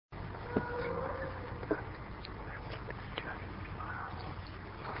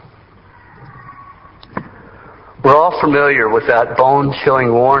We're all familiar with that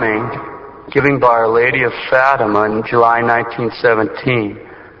bone-chilling warning given by Our Lady of Fatima in July 1917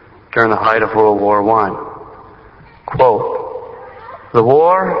 during the height of World War I. Quote, "The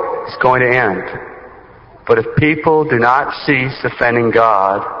war is going to end, but if people do not cease offending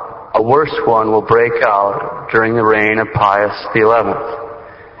God, a worse one will break out during the reign of Pius XI.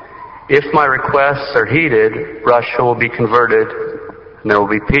 If my requests are heeded, Russia will be converted and there will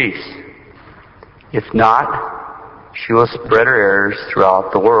be peace. If not, she will spread her errors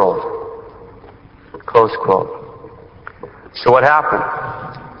throughout the world." Close quote. So what happened?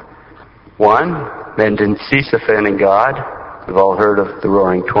 One, men didn't cease offending God. We've all heard of the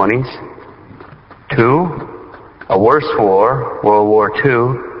Roaring Twenties. Two, a worse war, World War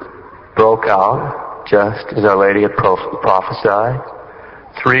II, broke out, just as Our Lady had prophesied.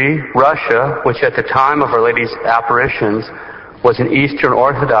 Three, Russia, which at the time of Our Lady's apparitions was an Eastern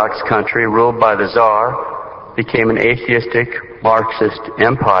Orthodox country ruled by the Tsar, became an atheistic Marxist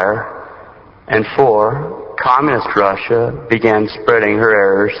empire. And four, communist Russia began spreading her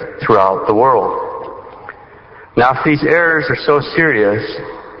errors throughout the world. Now, if these errors are so serious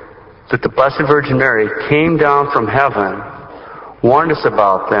that the Blessed Virgin Mary came down from heaven, warned us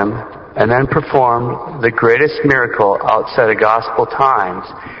about them, and then performed the greatest miracle outside of gospel times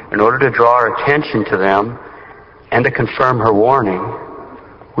in order to draw our attention to them and to confirm her warning,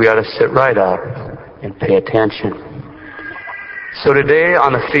 we ought to sit right up and pay attention. So today,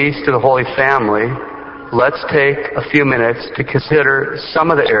 on the Feast of the Holy Family, let's take a few minutes to consider some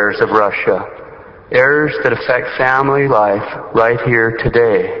of the errors of Russia, errors that affect family life right here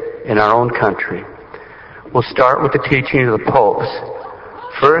today in our own country. We'll start with the teaching of the popes.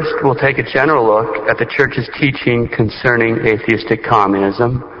 First, we'll take a general look at the Church's teaching concerning atheistic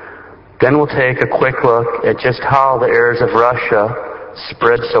communism. Then we'll take a quick look at just how the errors of Russia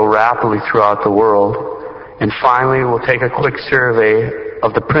spread so rapidly throughout the world. And finally, we'll take a quick survey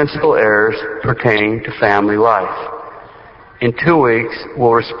of the principal errors pertaining to family life. In 2 weeks,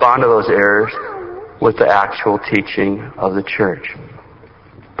 we'll respond to those errors with the actual teaching of the Church.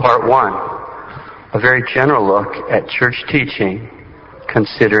 Part 1, a very general look at Church teaching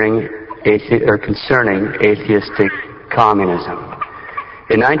concerning atheistic communism.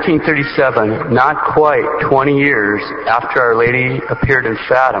 In 1937, not quite 20 years after Our Lady appeared in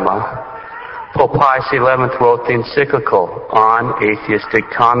Fatima, Pope Pius XI wrote the encyclical on atheistic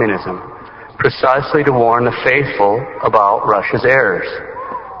communism, precisely to warn the faithful about Russia's errors.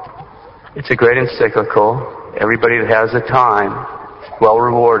 It's a great encyclical. Everybody that has the time is well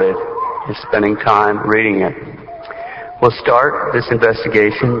rewarded in spending time reading it. We'll start this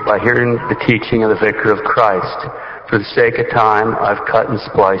investigation by hearing the teaching of the Vicar of Christ. For the sake of time, I've cut and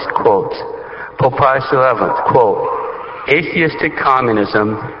spliced quotes. Pope Pius XI, quote, "Atheistic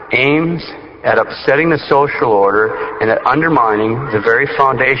communism aims at upsetting the social order and at undermining the very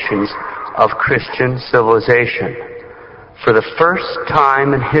foundations of Christian civilization. For the first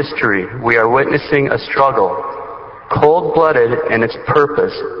time in history, we are witnessing a struggle, cold-blooded in its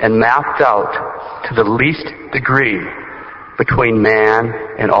purpose and mapped out to the least degree between man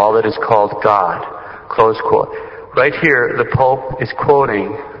and all that is called God." Close quote. Right here, the Pope is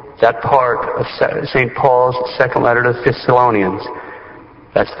quoting that part of St. Paul's second letter to the Thessalonians.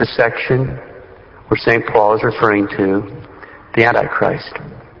 That's the section where St. Paul is referring to the Antichrist.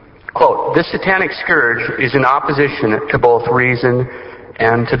 Quote, "This satanic scourge is in opposition to both reason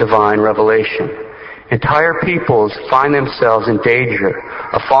and to divine revelation. Entire peoples find themselves in danger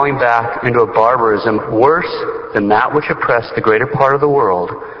of falling back into a barbarism worse than that which oppressed the greater part of the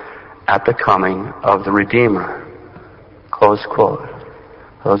world at the coming of the Redeemer." Close quote.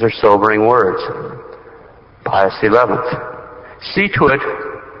 Those are sobering words. Pius XI. "See to it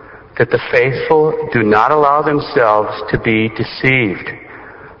that the faithful do not allow themselves to be deceived.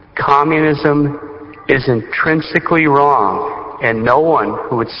 Communism is intrinsically wrong, and no one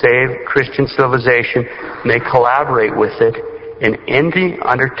who would save Christian civilization may collaborate with it in any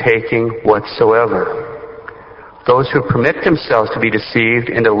undertaking whatsoever. Those who permit themselves to be deceived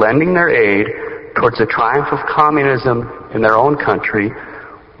into lending their aid towards the triumph of communism in their own country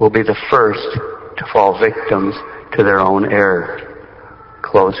will be the first to fall victims to their own error."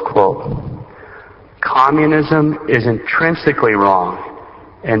 Close quote. Communism is intrinsically wrong,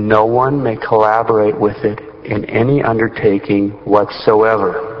 and no one may collaborate with it in any undertaking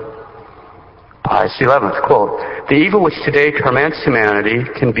whatsoever. Pius XI, quote, "The evil which today torments humanity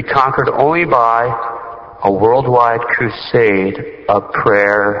can be conquered only by a worldwide crusade of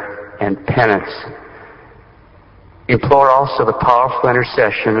prayer and penance. Implore also the powerful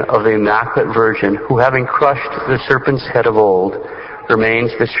intercession of the Immaculate Virgin, who, having crushed the serpent's head of old,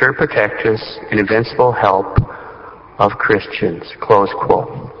 remains the sure protectress and invincible help of Christians. Close quote.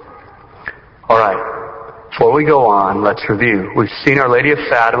 All right. Before we go on, let's review. We've seen Our Lady of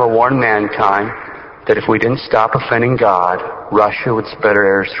Fatima warn mankind that if we didn't stop offending God, Russia would spread her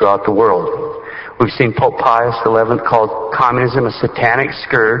errors throughout the world. We've seen Pope Pius XI called communism a satanic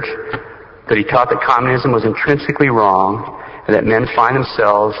scourge, that he taught that communism was intrinsically wrong, and that men find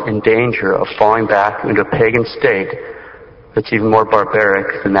themselves in danger of falling back into a pagan state that's even more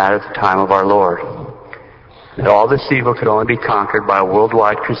barbaric than that at the time of our Lord. That all this evil could only be conquered by a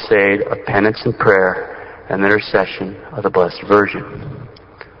worldwide crusade of penance and prayer and the intercession of the Blessed Virgin.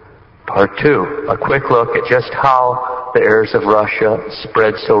 Part 2, a quick look at just how the errors of Russia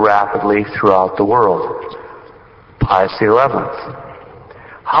spread so rapidly throughout the world. Pius XI.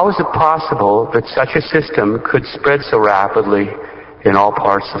 How is it possible that such a system could spread so rapidly in all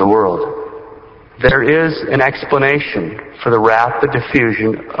parts of the world? There is an explanation for the rapid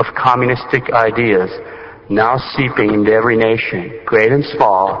diffusion of communistic ideas now seeping into every nation, great and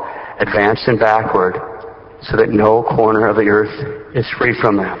small, advanced and backward, so that no corner of the earth is free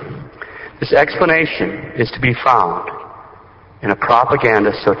from them. This explanation is to be found in a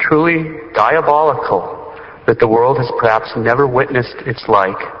propaganda so truly diabolical that the world has perhaps never witnessed its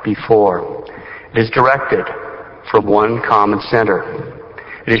like before. It is directed from one common center.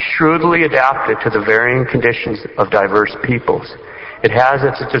 It is shrewdly adapted to the varying conditions of diverse peoples. It has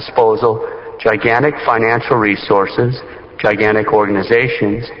at its disposal gigantic financial resources, gigantic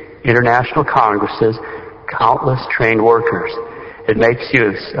organizations, international congresses, countless trained workers. It makes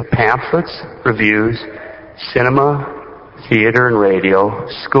use of pamphlets, reviews, cinema, theater and radio,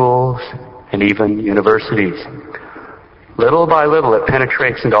 schools, and even universities. Little by little, it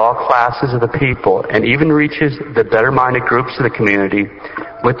penetrates into all classes of the people and even reaches the better-minded groups of the community,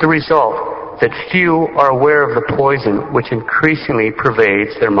 with the result that few are aware of the poison which increasingly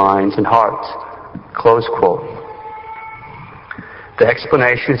pervades their minds and hearts. Close quote. The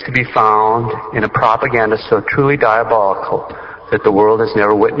explanation is to be found in a propaganda so truly diabolical that the world has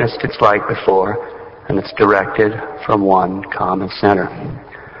never witnessed its like before, and it's directed from one common center.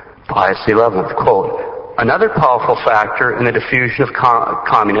 Pius XI, quote, another powerful factor in the diffusion of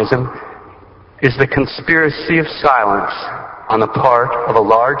communism is the conspiracy of silence on the part of a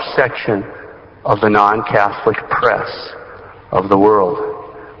large section of the non-Catholic press of the world.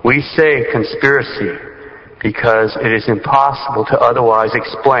 We say conspiracy because it is impossible to otherwise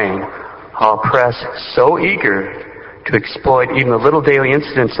explain how a press so eager to exploit even the little daily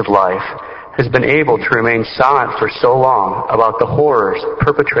incidents of life has been able to remain silent for so long about the horrors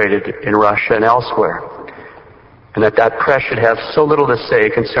perpetrated in Russia and elsewhere, and that press should have so little to say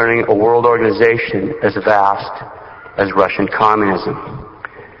concerning a world organization as vast as Russian communism.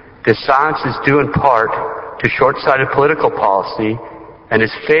 This silence is due in part to short-sighted political policy and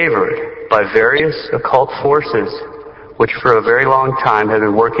is favored by various occult forces which for a very long time have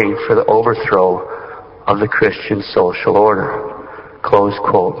been working for the overthrow of the Christian social order. Close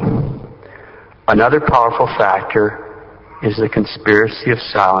quote. Another powerful factor is the conspiracy of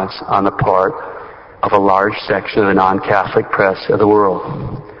silence on the part of a large section of the non-Catholic press of the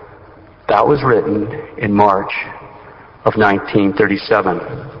world. That was written in March of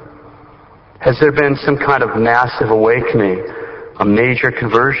 1937. Has there been some kind of massive awakening, a major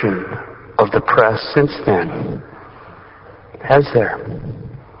conversion of the press since then? Has there?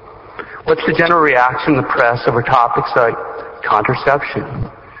 What's the general reaction in the press over topics like contraception,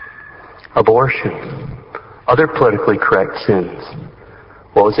 abortion, other politically correct sins?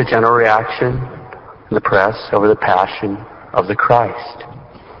 What was the general reaction in the press over the Passion of the Christ?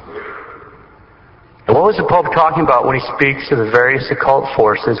 And what was the Pope talking about when he speaks of the various occult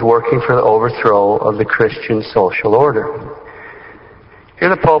forces working for the overthrow of the Christian social order?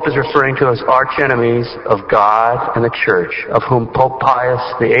 Here the Pope is referring to those arch enemies of God and the Church, of whom Pope Pius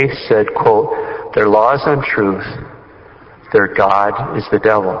VIII said, quote, their law is untruth, their God is the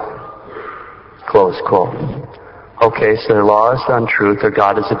devil. Close quote. Okay, so their law is untruth, their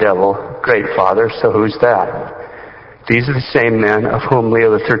God is the devil. Great, Father, so who's that? These are the same men of whom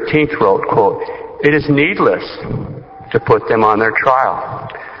Leo XIII wrote, quote, it is needless to put them on their trial.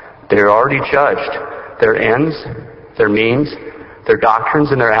 They are already judged. Their ends, their means, their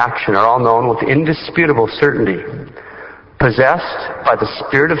doctrines and their action are all known with indisputable certainty. Possessed by the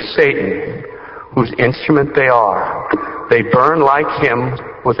spirit of Satan, whose instrument they are, they burn like him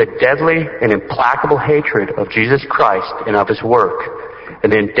with a deadly and implacable hatred of Jesus Christ and of his work,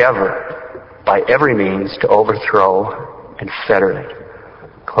 and endeavor by every means to overthrow and fetter it.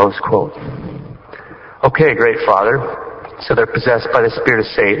 Close quote. Okay, great Father. So they're possessed by the spirit of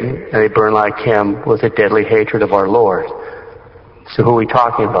Satan, and they burn like him with a deadly hatred of our Lord. So who are we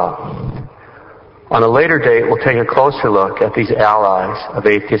talking about? On a later date, we'll take a closer look at these allies of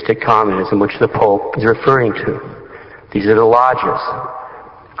atheistic communism, which the Pope is referring to. These are the lodges,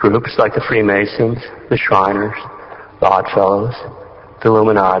 groups like the Freemasons, the Shriners, the Oddfellows, the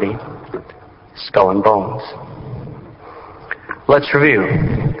Illuminati, Skull and Bones. Let's review.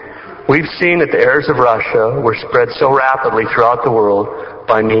 We've seen that the errors of Russia were spread so rapidly throughout the world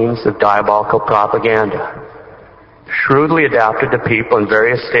by means of diabolical propaganda, shrewdly adapted to people in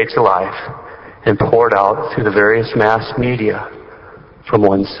various states of life and poured out through the various mass media from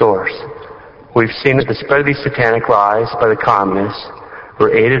one source. We've seen that the spread of these satanic lies by the communists were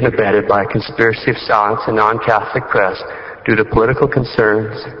aided and abetted by a conspiracy of silence and non-Catholic press due to political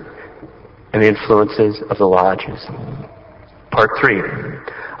concerns and the influences of the lodges. Part 3.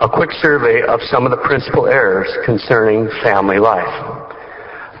 A quick survey of some of the principal errors concerning family life.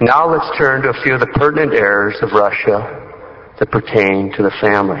 Now let's turn to a few of the pertinent errors of Russia that pertain to the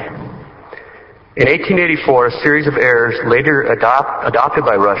family. In 1884, a series of errors later adopted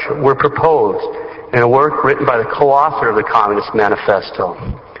by Russia were proposed in a work written by the co-author of the Communist Manifesto,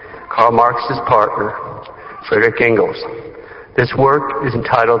 Karl Marx's partner, Friedrich Engels. This work is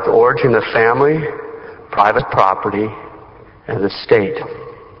entitled The Origin of Family, Private Property, and the State.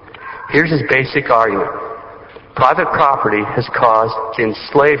 Here's his basic argument. Private property has caused the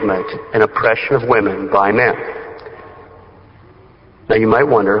enslavement and oppression of women by men. Now you might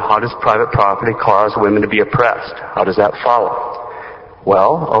wonder, how does private property cause women to be oppressed? How does that follow?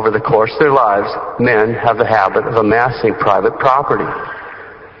 Well, over the course of their lives, men have the habit of amassing private property.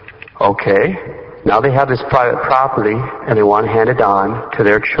 Okay, now they have this private property and they want to hand it on to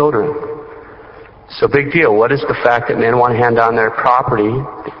their children. So big deal. What does the fact that men want to hand on their property,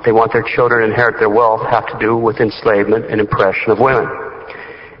 they want their children to inherit their wealth, have to do with enslavement and oppression of women?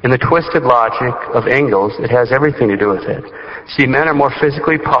 In the twisted logic of Engels, it has everything to do with it. See, men are more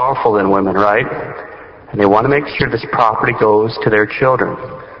physically powerful than women, right? And they want to make sure this property goes to their children.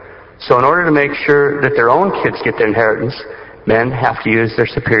 So in order to make sure that their own kids get their inheritance, men have to use their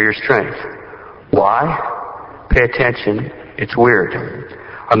superior strength. Why? Pay attention. It's weird.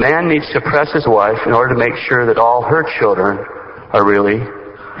 A man needs to oppress his wife in order to make sure that all her children are really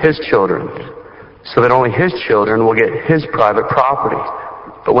his children, so that only his children will get his private property.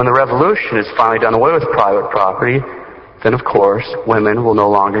 But when the revolution is finally done away with private property, then of course women will no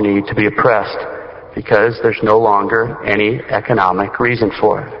longer need to be oppressed because there's no longer any economic reason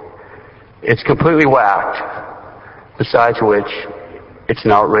for it. It's completely whacked, besides which it's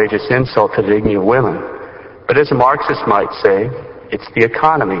an outrageous insult to the dignity of women. But as a Marxist might say, it's the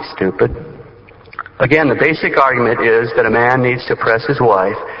economy, stupid. Again, the basic argument is that a man needs to oppress his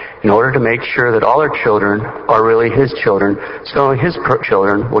wife in order to make sure that all her children are really his children, so only his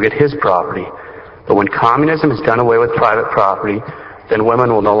children will get his property. But when communism has done away with private property, then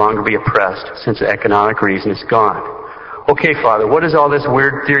women will no longer be oppressed since the economic reason is gone. Okay, Father, what does all this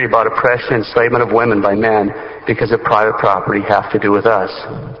weird theory about oppression and enslavement of women by men because of private property have to do with us?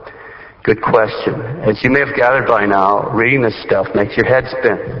 Good question. As you may have gathered by now, reading this stuff makes your head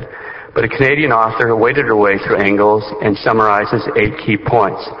spin. But a Canadian author waded her way through Engels and summarizes 8 key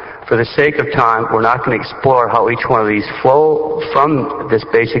points. For the sake of time, we're not going to explore how each one of these flow from this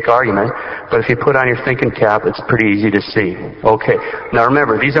basic argument, but if you put on your thinking cap, it's pretty easy to see. Okay, now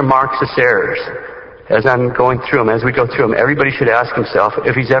remember, these are Marxist errors. As I'm going through them, as we go through them, everybody should ask himself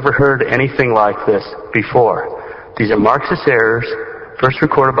if he's ever heard anything like this before. These are Marxist errors, first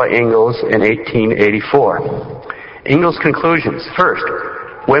recorded by Engels in 1884. Engels' conclusions. First,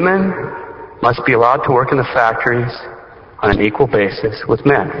 women must be allowed to work in the factories on an equal basis with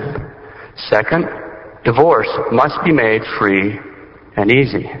men. Second, divorce must be made free and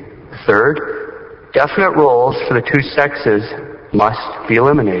easy. Third, definite roles for the two sexes must be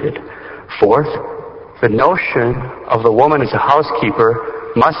eliminated. Fourth, the notion of the woman as a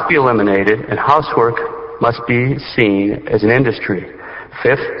housekeeper must be eliminated and housework must be seen as an industry.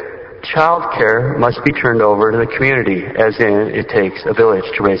 Fifth, child care must be turned over to the community, as in it takes a village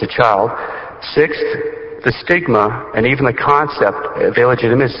to raise a child. Sixth, the stigma and even the concept of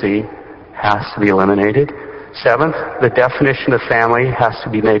illegitimacy has to be eliminated. Seventh, the definition of family has to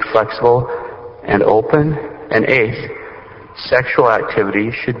be made flexible and open. And eighth, sexual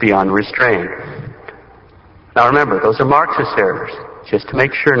activity should be unrestrained. Now remember, those are Marxist errors. Just to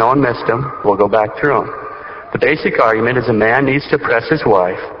make sure no one missed them, we'll go back through them. The basic argument is a man needs to oppress his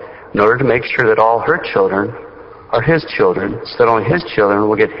wife in order to make sure that all her children are his children, so that only his children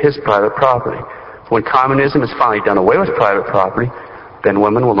will get his private property. When communism is finally done away with private property, then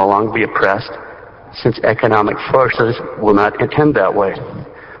women will no longer be oppressed, since economic forces will not intend that way.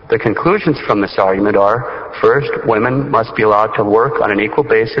 The conclusions from this argument are, first, women must be allowed to work on an equal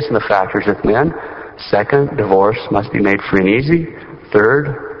basis in the factories with men. Second, divorce must be made free and easy.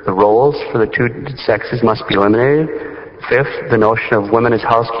 Third, the roles for the two sexes must be eliminated. Fifth, the notion of women as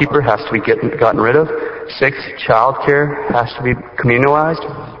housekeeper has to be gotten rid of. Sixth, child care has to be communalized.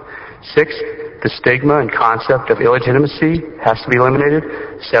 Sixth, the stigma and concept of illegitimacy has to be eliminated.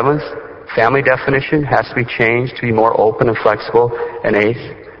 Seventh, family definition has to be changed to be more open and flexible. And eighth,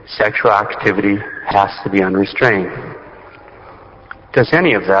 sexual activity has to be unrestrained. Does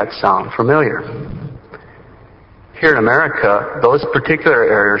any of that sound familiar? Here in America, those particular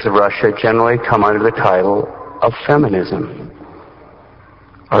areas of Russia generally come under the title of feminism.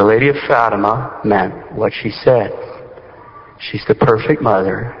 Our Lady of Fatima meant what she said. She's the perfect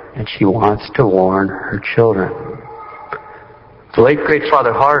mother, and she wants to warn her children. The late great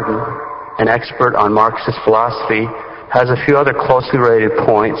Father Hardin, an expert on Marxist philosophy, has a few other closely related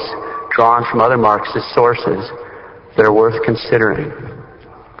points drawn from other Marxist sources that are worth considering.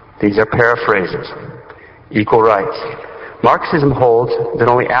 These are paraphrases. Equal rights. Marxism holds that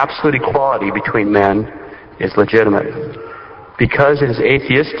only absolute equality between men is legitimate. Because it is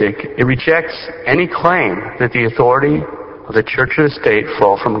atheistic, it rejects any claim that the authority of the church or the state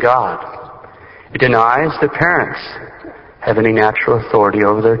flow from God. It denies that parents have any natural authority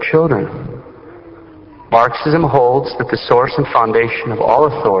over their children. Marxism holds that the source and foundation of all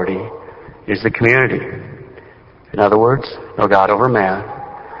authority is the community. In other words, no God over man,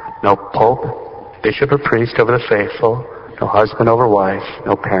 no pope, bishop or priest over the faithful, no husband over wife,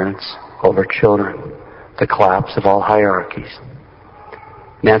 no parents over children. The collapse of all hierarchies.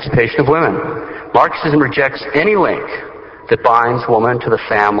 Emancipation of women. Marxism rejects any link that binds woman to the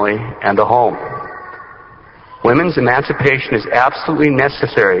family and the home. Women's emancipation is absolutely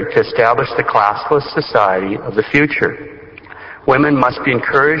necessary to establish the classless society of the future. Women must be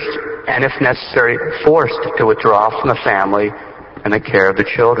encouraged and, if necessary, forced to withdraw from the family and the care of the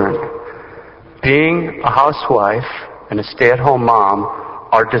children. Being a housewife and a stay-at-home mom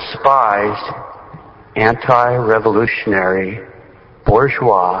are despised anti-revolutionary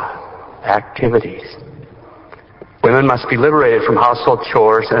bourgeois activities. Women must be liberated from household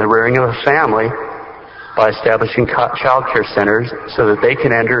chores and the rearing of a family by establishing child care centers so that they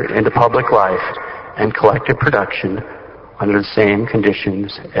can enter into public life and collective production under the same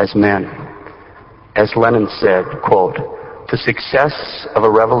conditions as men. As Lenin said, quote, "The success of a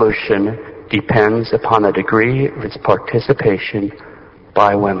revolution depends upon the degree of its participation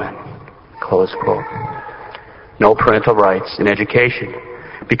by women." Close quote. No parental rights in education.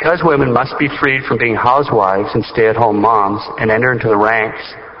 Because women must be freed from being housewives and stay-at-home moms and enter into the ranks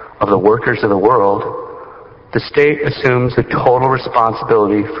of the workers of the world, the state assumes the total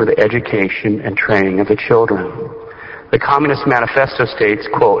responsibility for the education and training of the children. The Communist Manifesto states,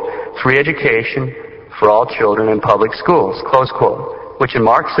 quote, "Free education for all children in public schools," close quote, which in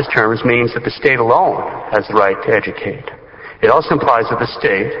Marxist terms means that the state alone has the right to educate. It also implies that the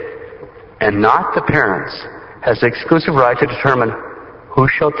state, and not the parents, has the exclusive right to determine who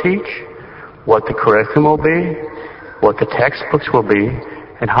shall teach, what the curriculum will be, what the textbooks will be,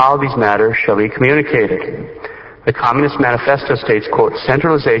 and how these matters shall be communicated. The Communist Manifesto states, quote,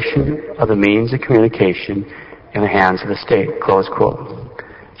 "Centralization of the means of communication in the hands of the state," close quote.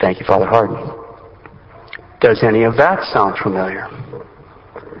 Thank you, Father Hardin. Does any of that sound familiar?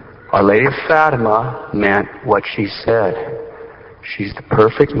 Our Lady of Fatima meant what she said. She's the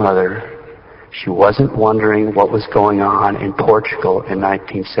perfect mother. She wasn't wondering what was going on in Portugal in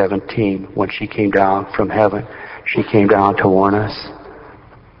 1917 when she came down from heaven. She came down to warn us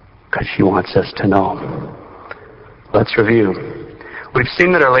because she wants us to know. Let's review. We've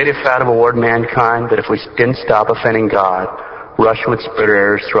seen that Our Lady of Fatima warned mankind that if we didn't stop offending God, Russia would spread her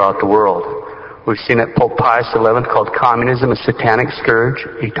errors throughout the world. We've seen that Pope Pius XI called communism a satanic scourge.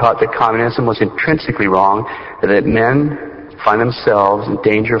 He taught that communism was intrinsically wrong, and that men find themselves in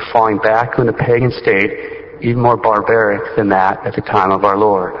danger of falling back into the pagan state, even more barbaric than that at the time of our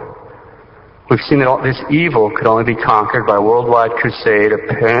Lord. We've seen that all this evil could only be conquered by a worldwide crusade of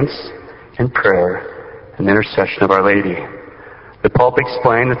penance and prayer and the intercession of Our Lady. The Pope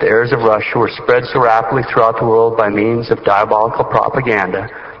explained that the errors of Russia were spread so rapidly throughout the world by means of diabolical propaganda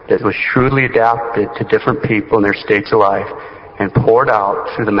that was shrewdly adapted to different people in their states of life and poured out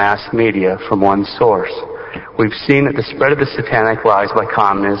through the mass media from one source. We've seen that the spread of the satanic lies by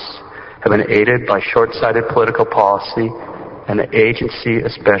communists have been aided by short-sighted political policy and the agency,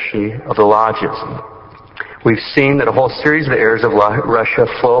 especially, of the lodges. We've seen that a whole series of the errors of Russia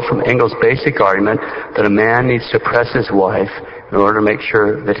flow from Engels' basic argument that a man needs to oppress his wife in order to make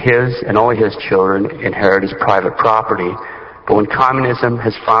sure that his and only his children inherit his private property. But when communism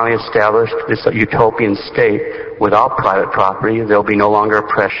has finally established this utopian state without private property, there will be no longer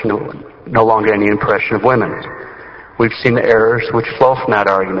oppression no longer any impression of women. We've seen the errors which flow from that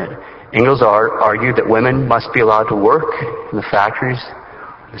argument. Engels argued that women must be allowed to work in the factories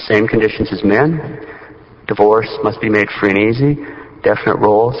in the same conditions as men. Divorce must be made free and easy. Definite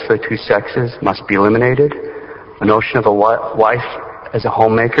roles for the two sexes must be eliminated. The notion of a wife as a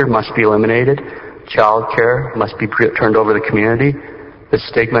homemaker must be eliminated. Child care must be turned over to the community. The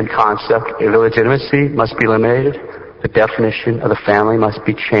stigma and concept of illegitimacy must be eliminated. The definition of the family must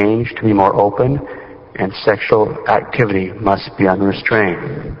be changed to be more open, and sexual activity must be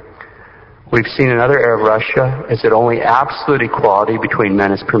unrestrained. We've seen another error of Russia is that only absolute equality between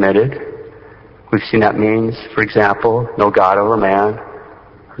men is permitted. We've seen that means, for example, no God over man,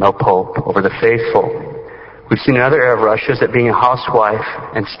 no Pope over the faithful. We've seen another error of Russia is that being a housewife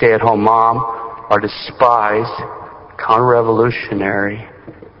and stay-at-home mom are despised, counter-revolutionary,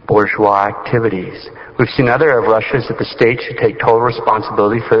 bourgeois activities. We've seen another error of Russia is that the state should take total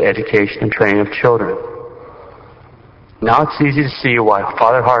responsibility for the education and training of children. Now it's easy to see why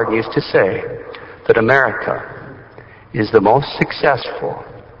Father Hardon used to say that America is the most successful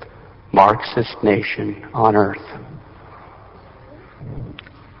Marxist nation on earth.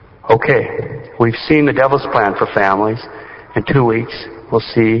 Okay, we've seen the devil's plan for families. In 2 weeks, we'll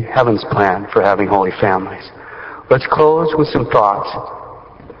see heaven's plan for having holy families. Let's close with some thoughts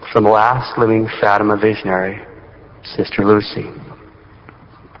from the last living Fatima visionary, Sister Lucy.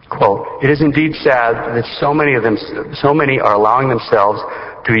 Quote, "It is indeed sad that so many are allowing themselves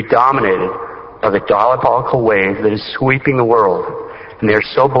to be dominated by the diabolical wave that is sweeping the world, and they are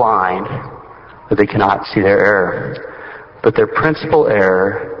so blind that they cannot see their error. But their principal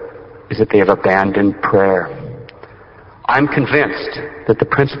error is that they have abandoned prayer. I'm convinced that the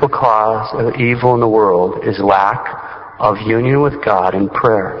principal cause of evil in the world is lack of union with God in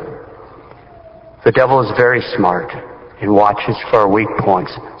prayer. The devil is very smart and watches for our weak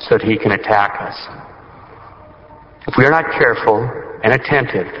points so that he can attack us. If we are not careful and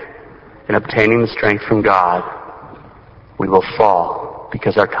attentive in obtaining the strength from God, we will fall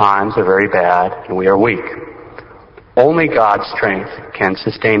because our times are very bad and we are weak. Only God's strength can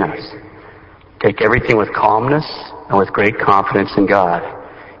sustain us. Take everything with calmness and with great confidence in God.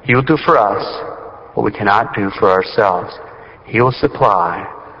 He will do for us what we cannot do for ourselves. He will supply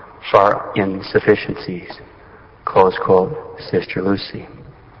for our insufficiencies." Close quote, Sister Lucy.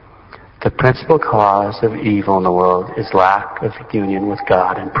 The principal cause of evil in the world is lack of union with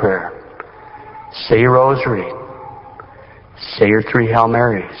God in prayer. Say your rosary. Say your 3 Hail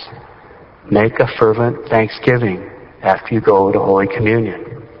Marys. Make a fervent thanksgiving after you go to Holy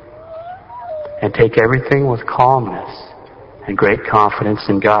Communion. And take everything with calmness and great confidence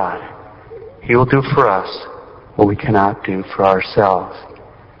in God. He will do for us what we cannot do for ourselves.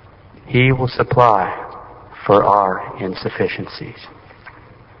 He will supply for our insufficiencies.